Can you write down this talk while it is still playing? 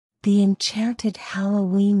the Enchanted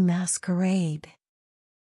Halloween Masquerade.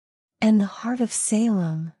 In the heart of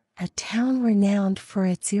Salem, a town renowned for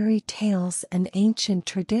its eerie tales and ancient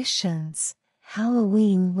traditions,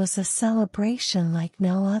 Halloween was a celebration like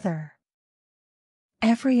no other.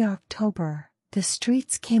 Every October, the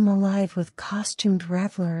streets came alive with costumed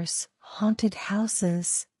revelers, haunted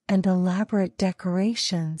houses, and elaborate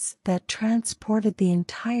decorations that transported the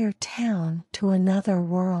entire town to another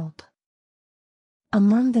world.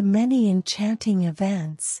 Among the many enchanting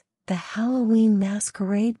events, the Halloween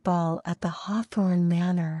Masquerade Ball at the Hawthorne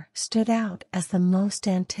Manor stood out as the most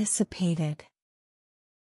anticipated.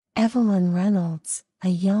 Evelyn Reynolds, a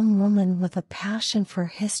young woman with a passion for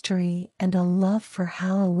history and a love for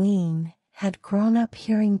Halloween, had grown up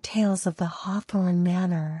hearing tales of the Hawthorne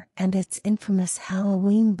Manor and its infamous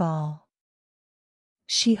Halloween Ball.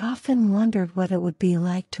 She often wondered what it would be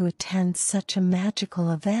like to attend such a magical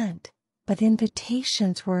event, but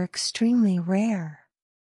invitations were extremely rare.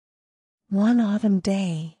 One autumn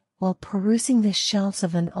day, while perusing the shelves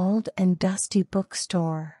of an old and dusty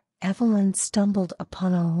bookstore, Evelyn stumbled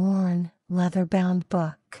upon a worn, leather-bound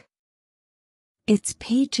book. Its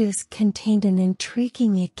pages contained an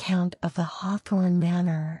intriguing account of the Hawthorne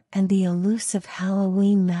Manor and the elusive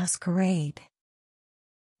Halloween masquerade.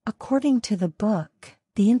 According to the book,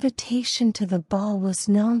 the invitation to the ball was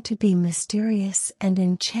known to be mysterious and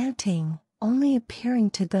enchanting, only appearing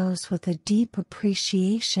to those with a deep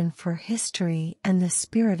appreciation for history and the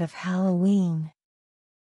spirit of Halloween.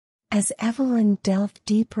 As Evelyn delved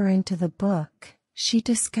deeper into the book, she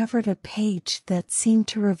discovered a page that seemed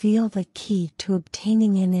to reveal the key to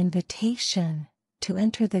obtaining an invitation to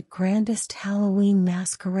enter the grandest Halloween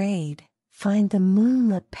masquerade. Find the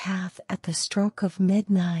moonlit path at the stroke of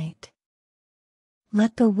midnight.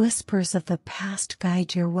 Let the whispers of the past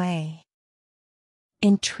guide your way.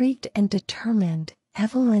 Intrigued and determined,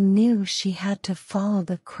 Evelyn knew she had to follow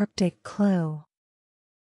the cryptic clue.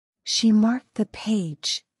 She marked the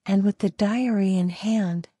page, and with the diary in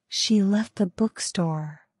hand, she left the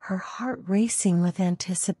bookstore, her heart racing with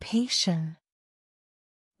anticipation.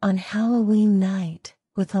 On Halloween night,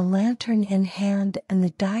 with a lantern in hand and the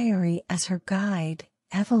diary as her guide,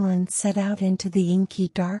 Evelyn set out into the inky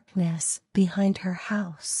darkness behind her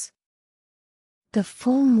house. The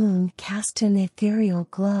full moon cast an ethereal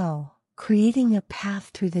glow, creating a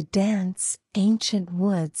path through the dense, ancient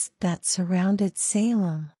woods that surrounded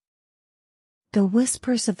Salem. The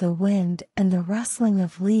whispers of the wind and the rustling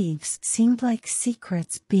of leaves seemed like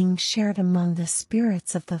secrets being shared among the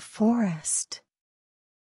spirits of the forest.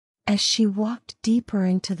 As she walked deeper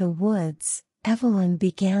into the woods, Evelyn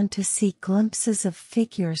began to see glimpses of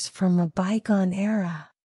figures from a bygone era.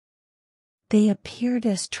 They appeared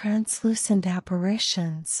as translucent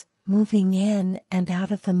apparitions, moving in and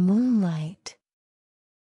out of the moonlight.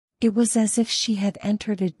 It was as if she had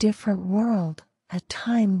entered a different world, a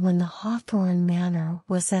time when the Hawthorne Manor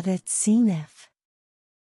was at its zenith.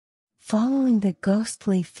 Following the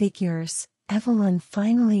ghostly figures, Evelyn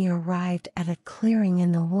finally arrived at a clearing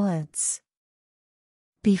in the woods.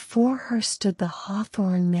 Before her stood the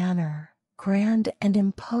Hawthorne Manor, grand and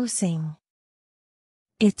imposing.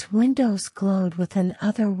 Its windows glowed with an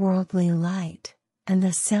otherworldly light, and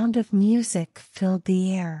the sound of music filled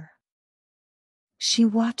the air. She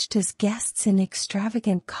watched as guests in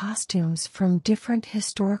extravagant costumes from different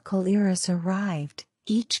historical eras arrived,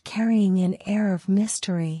 each carrying an air of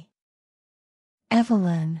mystery.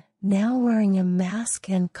 Evelyn, now wearing a mask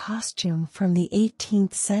and costume from the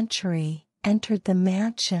 18th century, entered the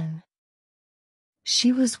mansion.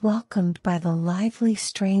 She was welcomed by the lively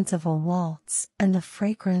strains of a waltz and the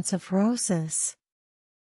fragrance of roses.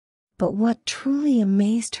 But what truly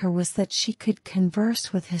amazed her was that she could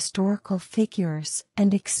converse with historical figures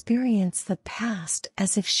and experience the past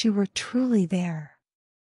as if she were truly there.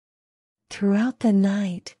 Throughout the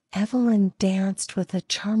night, Evelyn danced with a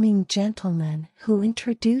charming gentleman who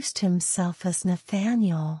introduced himself as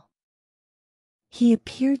Nathaniel. He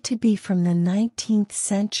appeared to be from the 19th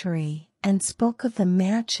century and spoke of the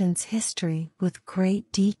mansion's history with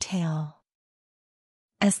great detail.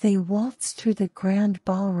 As they waltzed through the grand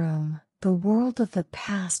ballroom, the world of the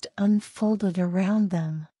past unfolded around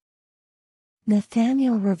them.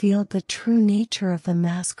 Nathaniel revealed the true nature of the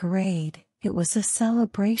masquerade. It was a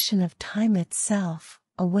celebration of time itself,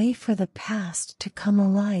 a way for the past to come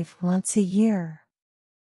alive once a year.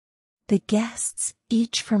 The guests,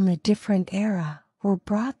 each from a different era, were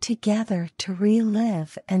brought together to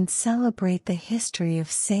relive and celebrate the history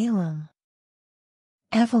of Salem.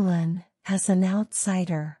 Evelyn, as an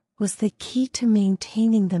outsider, was the key to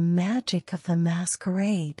maintaining the magic of the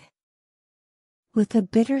masquerade. With a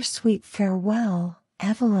bittersweet farewell,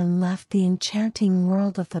 Evelyn left the enchanting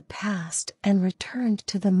world of the past and returned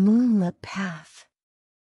to the Moonlit Path.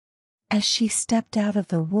 As she stepped out of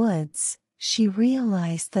the woods, she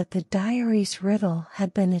realized that the diary's riddle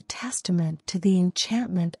had been a testament to the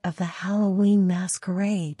enchantment of the Halloween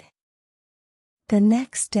masquerade. The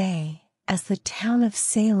next day, as the town of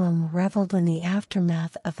Salem reveled in the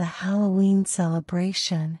aftermath of the Halloween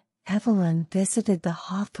celebration, Evelyn visited the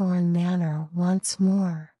Hawthorne Manor once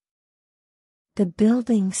more. The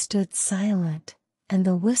building stood silent, and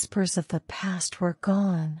the whispers of the past were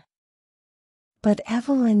gone. But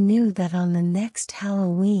Evelyn knew that on the next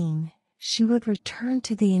Halloween, she would return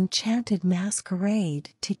to the enchanted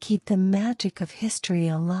masquerade to keep the magic of history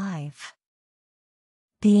alive.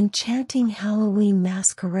 The enchanting Halloween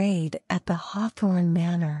masquerade at the Hawthorne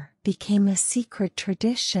Manor became a secret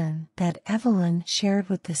tradition that Evelyn shared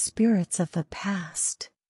with the spirits of the past.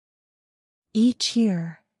 Each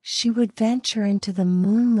year, she would venture into the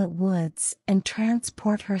moonlit woods and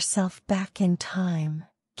transport herself back in time,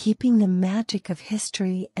 keeping the magic of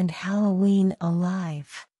history and Halloween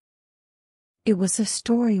alive. It was a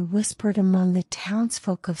story whispered among the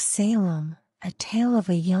townsfolk of Salem, a tale of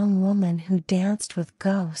a young woman who danced with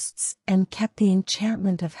ghosts and kept the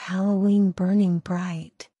enchantment of Halloween burning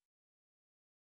bright.